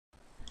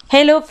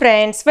Hello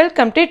friends,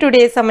 welcome to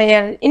today's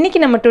Samayal. இன்னைக்கு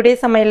நம்ம today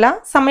சமையல்ல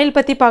சமையல்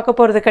பத்தி பார்க்க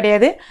போறது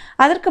கிடையாது.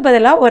 அதற்கு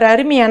பதிலா ஒரு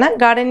அருமையான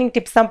கார்டனிங்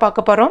டிப்ஸ் தான்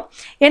பார்க்க போறோம்.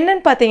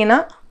 என்னன்னு பாத்தீங்கன்னா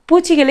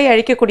பூச்சிகளை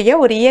அழிக்கக்கூடிய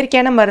ஒரு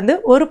இயற்கையான மருந்து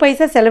ஒரு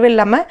பைசா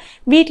செலவில்லாம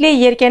வீட்லயே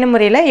இயற்கையான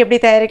முறையில் எப்படி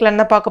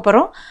தயாரிக்கலாம்னு பார்க்க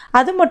போறோம்.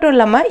 அது மட்டும்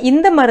இல்லாம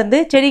இந்த மருந்து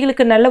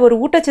செடிகளுக்கு நல்ல ஒரு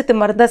ஊட்டச்சத்து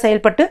மருந்தா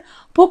செயல்பட்டு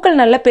பூக்கள்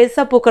நல்ல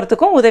பெருசா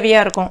பூக்கிறதுக்கும்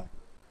உதவியா இருக்கும்.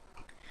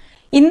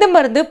 இந்த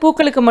மருந்து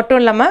பூக்களுக்கு மட்டும்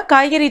இல்லாம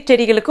காய்கறி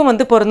செடிகளுக்கும்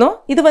பொருந்தும்.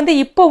 இது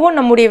இப்போவும்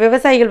நம்முடைய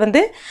விவசாயிகள்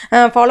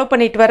ஃபாலோ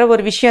பண்ணிட்டு வர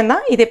ஒரு விஷயம்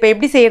தான். இது இப்போ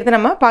எப்படி செய்யறது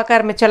நம்ம பார்க்க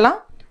ஆரம்பிச்சிடலாம்.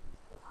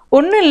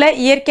 ஒன்றும் இல்லை,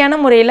 இயற்கையான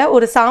முறையில்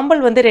ஒரு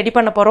சாம்பல் ரெடி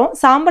பண்ண போகிறோம்.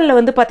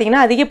 சாம்பலில்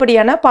பார்த்தீங்கன்னா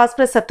அதிகப்படியான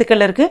பாஸ்பரஸ்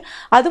சத்துக்கள் இருக்குது.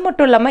 அது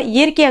மட்டும் இல்லாமல்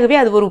இயற்கையாகவே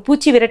அது ஒரு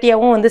பூச்சி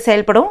விரட்டியாகவும்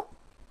செயல்படும்.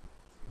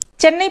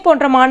 சென்னை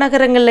போன்ற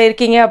மாநகரங்களில்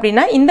இருக்கீங்க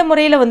அப்படின்னா இந்த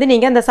முறையில்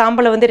நீங்கள் அந்த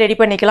சாம்பலை ரெடி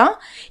பண்ணிக்கலாம்.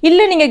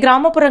 இல்லை நீங்கள்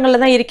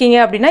கிராமப்புறங்களில் தான் இருக்கீங்க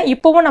அப்படின்னா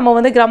இப்போவும்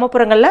நம்ம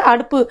கிராமப்புறங்களில்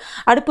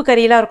அடுப்பு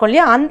கறியெல்லாம் இருக்கும்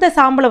இல்லையா, அந்த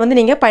சாம்பலை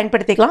நீங்கள்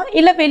பயன்படுத்திக்கலாம்.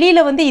 இல்லை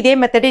வெளியில் இதே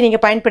மெத்தடை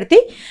நீங்கள் பயன்படுத்தி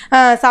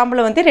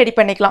சாம்பலை ரெடி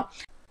பண்ணிக்கலாம்.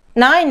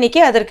 நான் இன்றைக்கி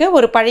அதற்கு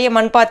ஒரு பழைய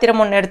மண்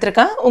பாத்திரம் ஒன்று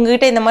எடுத்திருக்கேன்.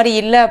 உங்ககிட்ட இந்த மாதிரி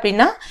இல்லை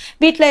அப்படின்னா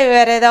வீட்டில்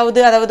வேறு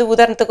அதாவது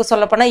உதாரணத்துக்கு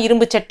சொல்லப்போனால்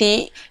இரும்பு சட்டி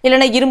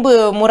இல்லைன்னா இரும்பு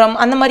முறம்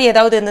அந்த மாதிரி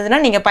ஏதாவது இருந்ததுன்னா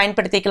நீங்கள்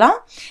பயன்படுத்திக்கலாம்.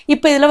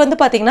 இப்போ இதில்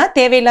பார்த்திங்கன்னா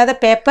தேவையில்லாத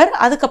பேப்பர்,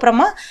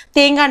 அதுக்கப்புறமா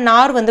தேங்காய்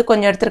நார்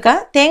கொஞ்சம்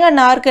எடுத்திருக்கேன். தேங்காய்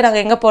நாருக்கு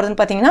நாங்கள் எங்கே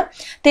போகிறதுன்னு பார்த்தீங்கன்னா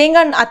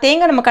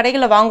தேங்காய் நம்ம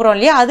கடைகளில் வாங்குகிறோம்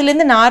இல்லையா,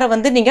 அதுலேருந்து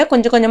நாரை நீங்கள்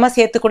கொஞ்சம் கொஞ்சமாக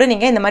சேர்த்து கூட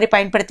நீங்கள் இந்த மாதிரி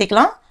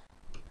பயன்படுத்திக்கலாம்.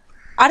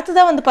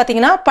 அடுத்ததாக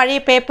பார்த்தீங்கன்னா பழைய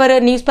பேப்பர்,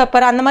 நியூஸ்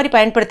பேப்பர் அந்த மாதிரி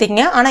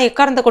பயன்படுத்திங்க. ஆனால்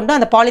எக்காரணத்தை கொண்டு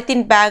அந்த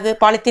பாலித்தீன் பேகு,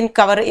 பாலித்தீன்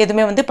கவர்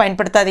எதுவுமே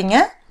பயன்படுத்தாதீங்க.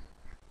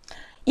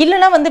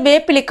 இல்லைனா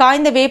வேப்பிலை,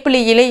 காய்ந்த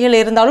வேப்பிலை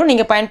இலைகள் இருந்தாலும்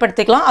நீங்கள்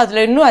பயன்படுத்திக்கலாம்.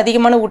 அதில் இன்னும்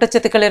அதிகமான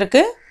ஊட்டச்சத்துக்கள்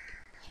இருக்குது.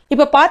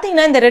 இப்போ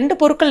பார்த்தீங்கன்னா இந்த ரெண்டு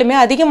பொருட்களுமே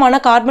அதிகமான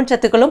கார்பன்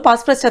சத்துக்களும்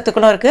பாஸ்பரஸ்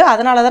சத்துக்களும் இருக்குது.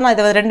 அதனால தான் நான்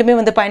இதை ரெண்டுமே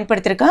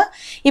பயன்படுத்தியிருக்கேன்.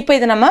 இப்போ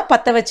இதை நம்ம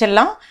பற்ற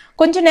வச்சிடலாம்.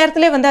 கொஞ்சம்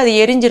நேரத்துலேயே அது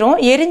எரிஞ்சிரும்.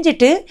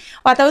 எரிஞ்சிட்டு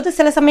அதாவது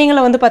சில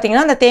சமயங்களில்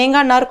பார்த்தீங்கன்னா அந்த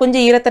தேங்காய் நார்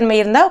கொஞ்சம் ஈரத்தன்மை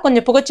இருந்தால்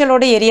கொஞ்சம்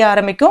புகைச்சலோடு எரிய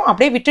ஆரம்பிக்கும்.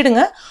 அப்படியே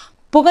விட்டுடுங்க.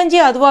 புகஞ்சி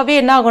அதுவாகவே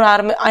என்ன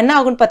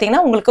ஆகும்னு பார்த்தீங்கன்னா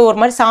உங்களுக்கு ஒரு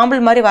மாதிரி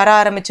சாம்பல் மாதிரி வர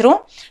ஆரம்பிச்சிரும்.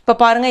 இப்போ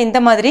பாருங்கள் இந்த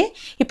மாதிரி.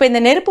 இப்போ இந்த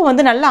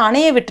நெருப்பு நல்லா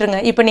அணைய விட்டுருங்க.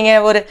 இப்போ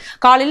நீங்கள் ஒரு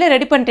காலையில்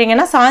ரெடி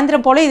பண்ணுறீங்கன்னா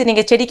சாயந்தரம் போல் இது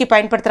நீங்கள் செடிக்கு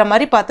பயன்படுத்துகிற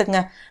மாதிரி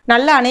பார்த்துக்குங்க.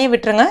 நல்லா அணைய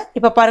விட்டுருங்க.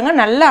 இப்போ பாருங்கள்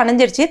நல்லா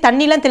அணைஞ்சிடுச்சு.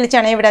 தண்ணிலாம் தெளித்து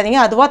அணைய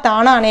விடாதீங்க, அதுவாக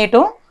தானாக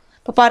அணையட்டும்.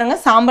 இப்போ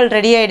பாருங்கள் சாம்பல்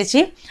ரெடி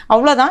ஆகிடுச்சு.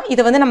 அவ்வளோதான்.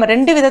 இது நம்ம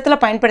ரெண்டு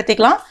விதத்தில்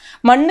பயன்படுத்திக்கலாம்.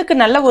 மண்ணுக்கு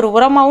நல்ல ஒரு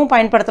உரமாகவும்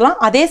பயன்படுத்தலாம்.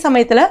 அதே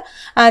சமயத்தில்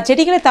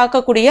செடிகளை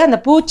தாக்கக்கூடிய அந்த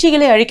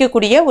பூச்சிகளை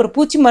அழிக்கக்கூடிய ஒரு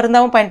பூச்சி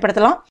மருந்தாகவும்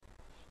பயன்படுத்தலாம்.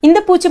 இந்த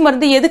பூச்சி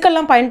மருந்து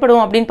எதுக்கெல்லாம்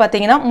பயன்படும் அப்படின்னு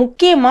பார்த்தீங்கன்னா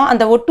முக்கியமாக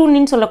அந்த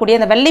ஒட்டுண்ணின்னு சொல்லக்கூடிய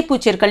அந்த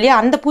வெள்ளைப்பூச்சி இருக்கு இல்லையா,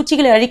 அந்த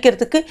பூச்சிகளை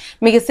அழிக்கிறதுக்கு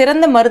மிக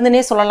சிறந்த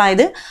மருந்துனே சொல்லலாம்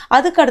இது.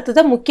 அதுக்கு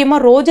அடுத்ததான் முக்கியமாக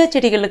ரோஜா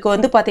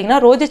செடிகளுக்கு பார்த்தீங்கன்னா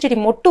ரோஜா செடி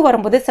மொட்டு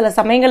வரும்போது சில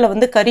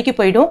சமயங்களில் கருகி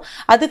போயிடும்.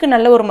 அதுக்கு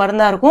நல்ல ஒரு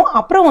மருந்தாக இருக்கும்.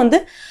 அப்புறம்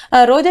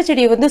ரோஜா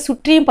செடியை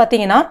சுற்றியும்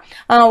பார்த்தீங்கன்னா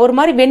ஒரு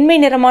மாதிரி வெண்மை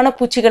நிறமான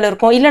பூச்சிகள்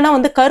இருக்கும், இல்லைனா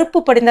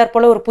கருப்பு படிந்தாற்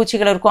போல ஒரு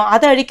பூச்சிகள் இருக்கும்.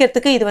 அதை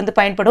அழிக்கிறதுக்கு இது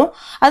பயன்படும்.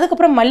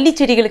 அதுக்கப்புறம் மல்லி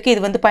செடிகளுக்கு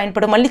இது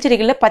பயன்படும். மல்லி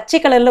செடிகளில்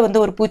பச்சை கலரில்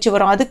ஒரு பூச்சி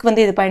வரும், அதுக்கு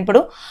இது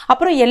பயன்படும்.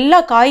 அப்புறம் எல்லா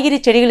காய்கறி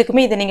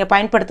செடிகளுக்குமே இதை நீங்கள்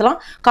பயன்படுத்தலாம்.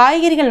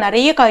 காய்கறிகள்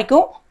நிறைய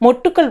காய்க்கும்.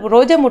 மொட்டுக்கள்,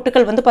 ரோஜா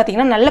மொட்டுக்கள்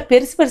பார்த்தீங்கன்னா நல்ல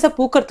பெருசாக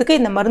பூக்கிறதுக்கு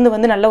இந்த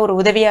மருந்து நல்ல ஒரு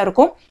உதவியாக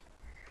இருக்கும்.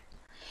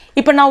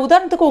 இப்போ நான்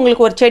உதாரணத்துக்கு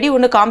உங்களுக்கு ஒரு செடி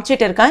ஒன்று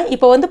காமிச்சிட்டு இருக்கேன்.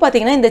 இப்போ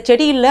பார்த்தீங்கன்னா இந்த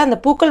செடியில் அந்த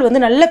பூக்கள்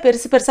நல்ல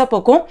பெருசாக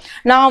பூக்கும்.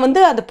 நான்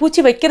அந்த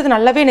பூச்சி வைக்கிறது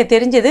நல்லாவே எனக்கு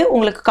தெரிஞ்சது.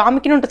 உங்களுக்கு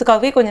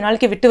காமிக்கணுன்றதுக்காகவே கொஞ்ச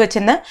நாளைக்கு விட்டு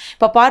வச்சிருந்தேன்.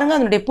 இப்போ பாருங்கள்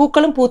அதனுடைய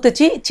பூக்களும்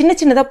பூத்துச்சு, சின்ன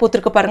சின்னதாக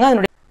பூத்துருக்கு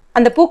பாருங்கள்.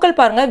 அந்த பூக்கள்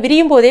பாருங்க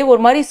விரியும் போதே ஒரு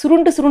மாதிரி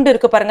சுருண்டு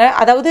இருக்கு பாருங்க.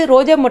 அதாவது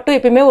ரோஜா மட்டும்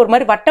எப்பயுமே ஒரு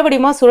மாதிரி வட்ட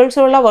வடிமா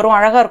சுழலாக வரும்,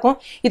 அழகா இருக்கும்.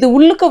 இது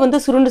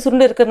உள்ளுக்கு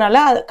சுருண்டு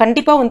இருக்கிறதுனால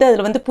கண்டிப்பா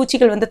அதுல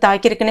பூச்சிகள்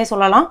தாக்கியிருக்குன்னே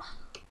சொல்லலாம்.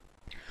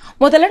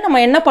 முதல்ல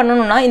நம்ம என்ன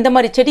பண்ணணும்னா இந்த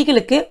மாதிரி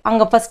செடிகளுக்கு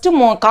அங்கே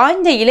ஃபஸ்ட்டு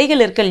காய்ந்த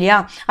இலைகள் இருக்கு இல்லையா,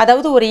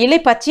 அதாவது ஒரு இலை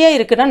பச்சையாக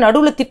இருக்குன்னா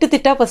நடுவில்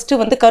திட்டா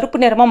ஃபஸ்ட்டு கருப்பு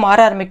நிறமாக மாற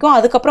ஆரம்பிக்கும்.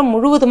 அதுக்கப்புறம்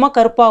முழுவதுமாக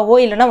கருப்பாகவோ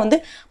இல்லைனா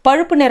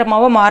பழுப்பு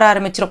நிறமாகவோ மாற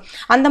ஆரம்பிச்சிடும்.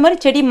 அந்த மாதிரி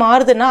செடி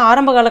மாறுதுன்னா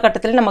ஆரம்ப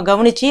காலகட்டத்தில் நம்ம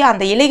கவனித்து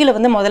அந்த இலைகளை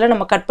முதல்ல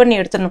நம்ம கட்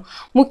பண்ணி எடுத்துடணும்.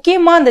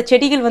 முக்கியமாக அந்த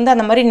செடிகள்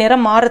அந்த மாதிரி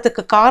நிறம்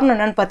மாறதுக்கு காரணம்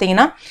என்னன்னு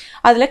பார்த்தீங்கன்னா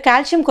அதில்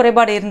கால்சியம்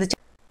குறைபாடு இருந்துச்சு.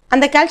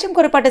 அந்த கால்சியம்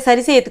குறைபாட்டை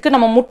சரி செய்யறதுக்கு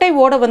நம்ம முட்டை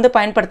ஓடை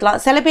பயன்படுத்தலாம்.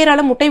 சில பேரால்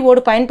முட்டை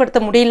ஓடு பயன்படுத்த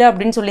முடியல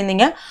அப்படின்னு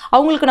சொல்லியிருந்தீங்க.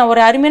 அவங்களுக்கு நான்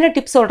ஒரு அருமையான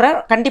டிப்ஸ் சொல்கிறேன்.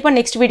 கண்டிப்பாக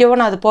நெக்ஸ்ட் வீடியோவை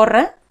நான் அது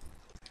போடுறேன்.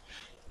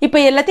 இப்போ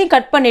எல்லாத்தையும்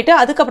கட் பண்ணிவிட்டு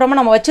அதுக்கப்புறமா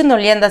நம்ம வச்சுருந்தோம்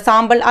இல்லையா அந்த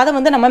சாம்பல்,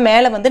 அதை நம்ம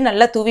மேலே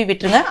நல்லா தூவி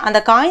விட்டுருங்க.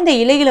 அந்த காய்ந்த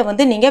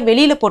இலைகளை நீங்கள்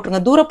வெளியில்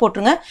போட்டுருங்க, தூரம்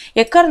போட்டுருங்க.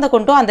 எக்கார்ந்த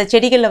கொண்டும் அந்த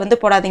செடிகளில்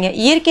போடாதீங்க.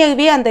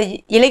 இயற்கையாகவே அந்த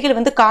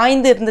இலைகள்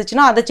காய்ந்து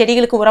இருந்துச்சுன்னா அதை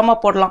செடிகளுக்கு உரமாக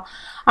போடலாம்.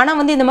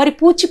 ஆனால் இந்த மாதிரி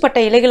பூச்சிப்பட்ட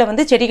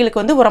இலைகளை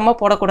செடிகளுக்கு உரமாக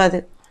போடக்கூடாது.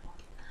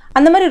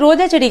 அந்த மாதிரி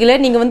ரோஜா செடிகளை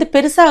நீங்கள்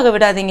பெருசாக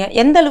விடாதீங்க.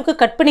 எந்த அளவுக்கு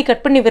கட்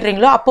பண்ணி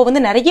விடுறீங்களோ அப்போ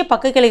நிறைய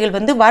பக்க கிளைகள்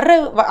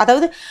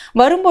அதாவது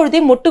வரும்பொழுதே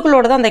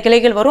மொட்டுகளோட தான் அந்த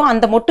கிளைகள் வரும்.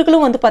 அந்த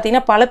மொட்டுகளும்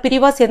பார்த்தீங்கன்னா பல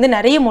பிரிவாக சேர்ந்து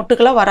நிறைய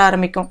மொட்டுகளாக வர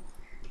ஆரம்பிக்கும்.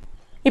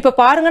 இப்போ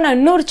பாருங்க, நான்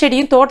இன்னொரு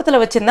செடியும் தோட்டத்தில்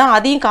வச்சிருந்தேன்,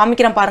 அதையும்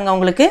காமிக்கிறேன் பாருங்க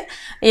உங்களுக்கு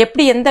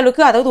எப்படி எந்த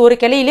அளவுக்கு. அதாவது ஒரு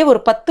கிளையிலே ஒரு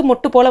 10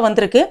 மொட்டு போல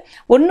வந்திருக்கு.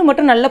 ஒன்று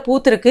மட்டும் நல்லா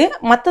பூத்துருக்கு,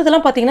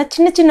 மற்றதெல்லாம் பார்த்தீங்கன்னா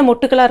சின்ன சின்ன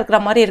மொட்டுக்களாக இருக்கிற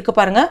மாதிரி இருக்கு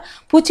பாருங்க.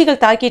 பூச்சிகள்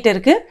தாக்கிட்டு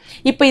இருக்கு.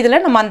 இப்போ இதில்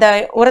நம்ம அந்த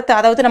உரத்தை,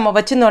 அதாவது நம்ம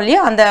வச்சிருந்தோம்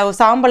இல்லையா, அந்த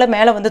சாம்பலை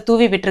மேலே வந்து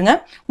தூவி விட்டுருங்க.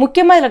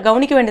 முக்கியமாக இதில்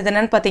கவனிக்க வேண்டியது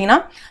என்னன்னு பார்த்தீங்கன்னா,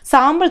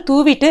 சாம்பல்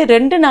தூவிட்டு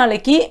 2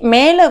 நாளைக்கு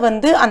மேலே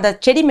வந்து அந்த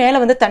செடி மேலே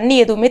வந்து தண்ணி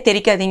எதுவுமே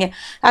தெளிக்காதீங்க.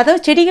 அதாவது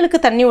செடிகளுக்கு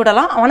தண்ணி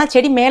விடலாம், ஆனால்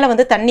செடி மேலே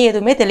வந்து தண்ணி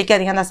எதுவுமே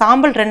தெளிக்காதீங்க. அந்த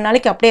சாம்பல் 2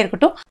 நாளைக்கு அப்படியே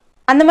இருக்கட்டும்.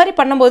 அந்த மாதிரி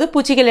பண்ணும்போது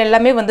பூச்சிகள்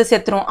எல்லாமே வந்து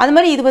செத்துரும். அது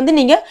மாதிரி இது வந்து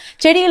நீங்கள்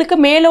செடிகளுக்கு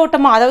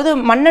மேலோட்டமாக, அதாவது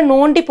மண்ணை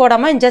நோண்டி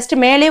போடாமல் ஜஸ்ட்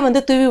மேலே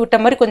வந்து தூவி விட்ட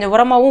மாதிரி கொஞ்சம்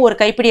உரமாகவும் ஒரு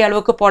கைப்பிடி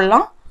அளவுக்கு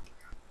போடலாம்.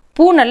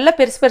 பூ நல்லா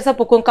பெருசு பெருசாக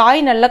பூக்கும்,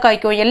 காய் நல்லா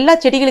காய்க்கும். எல்லா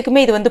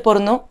செடிகளுக்குமே இது வந்து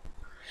பொருந்தும்.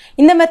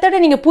 இந்த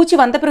மெத்தடை நீங்கள் பூச்சி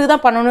வந்த பிறகு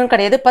தான் பண்ணணும்னு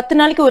கிடையாது,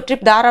 10 நாளைக்கு ஒரு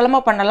ட்ரிப்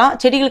தாராளமாக பண்ணலாம்.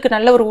 செடிகளுக்கு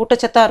நல்ல ஒரு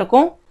ஊட்டச்சத்தாக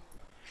இருக்கும்.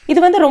 இது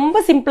வந்து ரொம்ப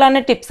சிம்பிளான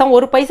டிப்ஸ் தான்,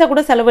 ஒரு பைசா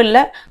கூட செலவு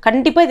இல்லை.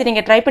 கண்டிப்பாக இதை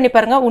நீங்கள் ட்ரை பண்ணி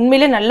பாருங்கள்,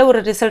 உண்மையிலே நல்ல ஒரு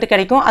ரிசல்ட்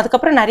கிடைக்கும்.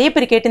 அதுக்கப்புறம் நிறைய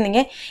பேர்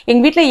கேட்டிருந்தீங்க,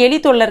 எங்கள் வீட்டில் எலி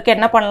தொல்லை இருக்க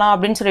என்ன பண்ணலாம்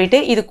அப்படின்னு சொல்லிட்டு.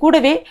 இது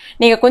கூடவே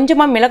நீங்கள்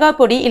கொஞ்சமாக மிளகாய்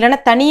பொடி, இல்லைன்னா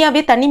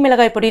தனியாகவே தனி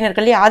மிளகாய் பொடின்னு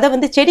இருக்கு இல்லையா, அதை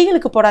வந்து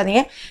செடிகளுக்கு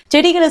போடாதீங்க.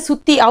 செடிகளை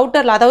சுற்றி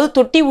அவுட்டரில், அதாவது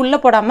தொட்டி உள்ளே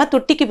போடாமல்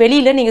தொட்டிக்கு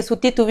வெளியில் நீங்கள்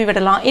சுற்றி தூவி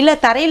விடலாம். இல்லை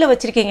தரையில்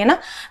வச்சுருக்கீங்கன்னா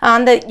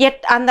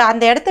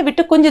அந்த இடத்த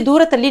விட்டு கொஞ்சம்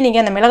தூரத்தள்ளி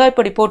நீங்கள் அந்த மிளகாய்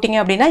பொடி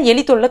போட்டிங்க அப்படின்னா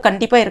எலி தொல்லை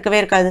கண்டிப்பாக இருக்கவே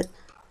இருக்காது.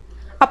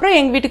 அப்புறம்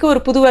எங்கள் வீட்டுக்கு ஒரு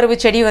புது வரவு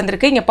செடி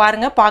வந்திருக்கு. இங்கே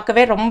பாருங்கள்,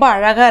 பார்க்கவே ரொம்ப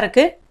அழகாக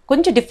இருக்குது.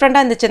 கொஞ்சம்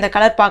டிஃப்ரெண்ட்டாக இருந்துச்சு, இந்த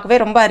கலர் பார்க்கவே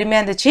ரொம்ப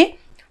அருமையாக இருந்துச்சு.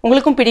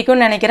 உங்களுக்கும்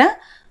பிடிக்கும்னு நினைக்கிறேன்.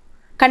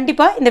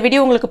 கண்டிப்பாக இந்த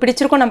வீடியோ உங்களுக்கு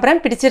பிடிச்சிருக்கும் நம்புறேன்.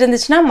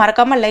 பிடிச்சிருந்துச்சுன்னா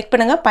மறக்காமல் லைக்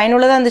பண்ணுங்கள்.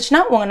 பயனுள்ளதாக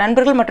இருந்துச்சுன்னா உங்கள்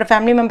நண்பர்கள் மற்றும்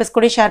ஃபேமிலி மெம்பர்ஸ்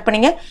கூட ஷேர்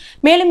பண்ணுங்கள்.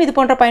 மேலும் இது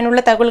போன்ற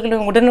பயனுள்ள தகவல்களை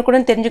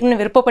உடனுக்குடன்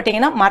தெரிஞ்சுக்கணும்னு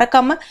விருப்பப்பட்டீங்கன்னா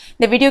மறக்காமல்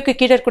இந்த வீடியோக்கு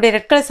கீழே இருக்கக்கூடிய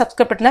ரெட் கலர்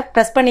சப்ஸ்கிரைப் பட்டனை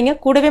ப்ரெஸ் பண்ணிங்க.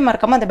 கூடவே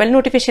மறக்காமல் அந்த பெல்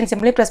நோட்டிஃபிகேஷன்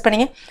சிம்பிளையும் ப்ரெஸ்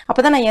பண்ணிங்க. அப்போ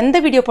தான் நான் எந்த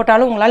வீடியோ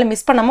போட்டாலும் உங்களால்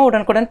மிஸ் பண்ணாமல்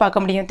உடனுக்குடன்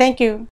பார்க்க முடியும். தேங்க்யூ.